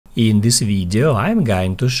In this video I'm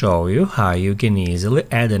going to show you how you can easily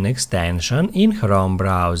add an extension in Chrome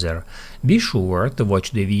browser. Be sure to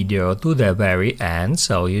watch the video to the very end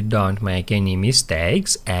so you don't make any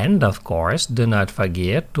mistakes, and of course do not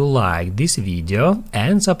forget to like this video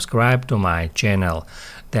and subscribe to my channel.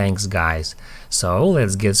 Thanks guys! So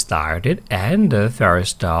let's get started, and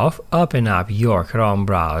first off open up your Chrome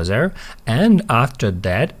browser, and after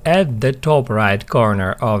that at the top right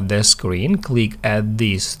corner of the screen click at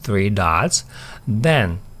these three dots,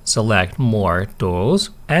 then select More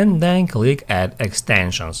Tools and then click Add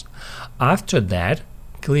Extensions. After that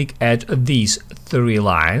click at these three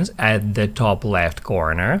lines at the top left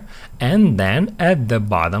corner, and then at the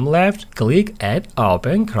bottom left click at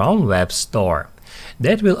Open Chrome Web Store.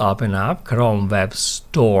 That will open up Chrome Web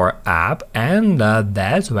Store app, and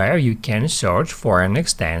that's where you can search for an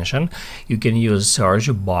extension. You can use search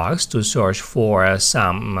box to search for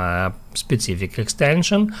some specific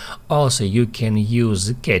extension. Also you can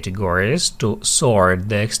use categories to sort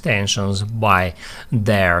the extensions by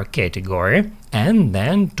their category. And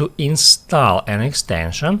then to install an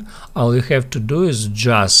extension, all you have to do is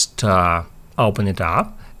just open it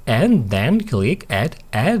up and then click at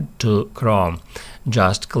Add to Chrome.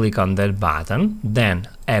 Just click on that button, then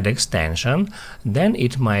Add Extension. Then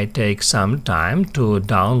it might take some time to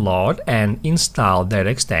download and install that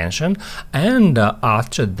extension, and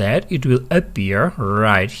after that it will appear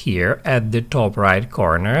right here at the top right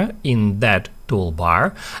corner in that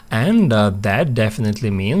toolbar, and that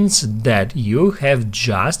definitely means that you have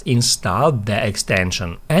just installed the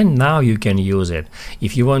extension and now you can use it.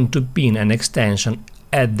 If you want to pin an extension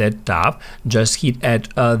at the top, just hit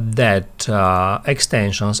at that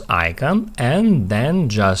extensions icon and then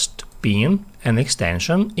just pin an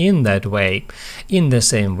extension in that way. In the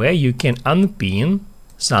same way you can unpin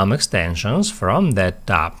some extensions from that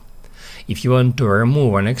tab. If you want to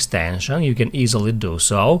remove an extension, you can easily do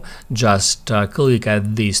so. Just click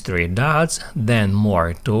at these three dots, then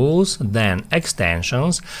More Tools, then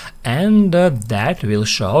Extensions, and that will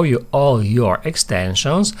show you all your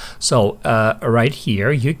extensions. So right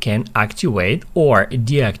here you can activate or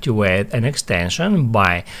deactivate an extension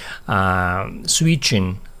by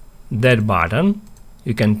switching that button.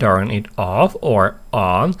 You can turn it off or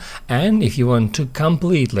on, and if you want to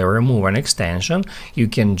completely remove an extension, you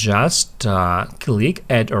can just click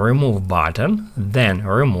at a remove button, then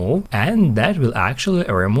remove, and that will actually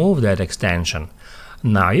remove that extension.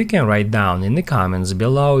 Now you can write down in the comments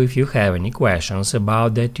below if you have any questions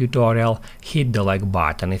about that tutorial. Hit the like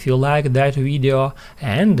button if you like that video,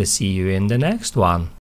 and see you in the next one.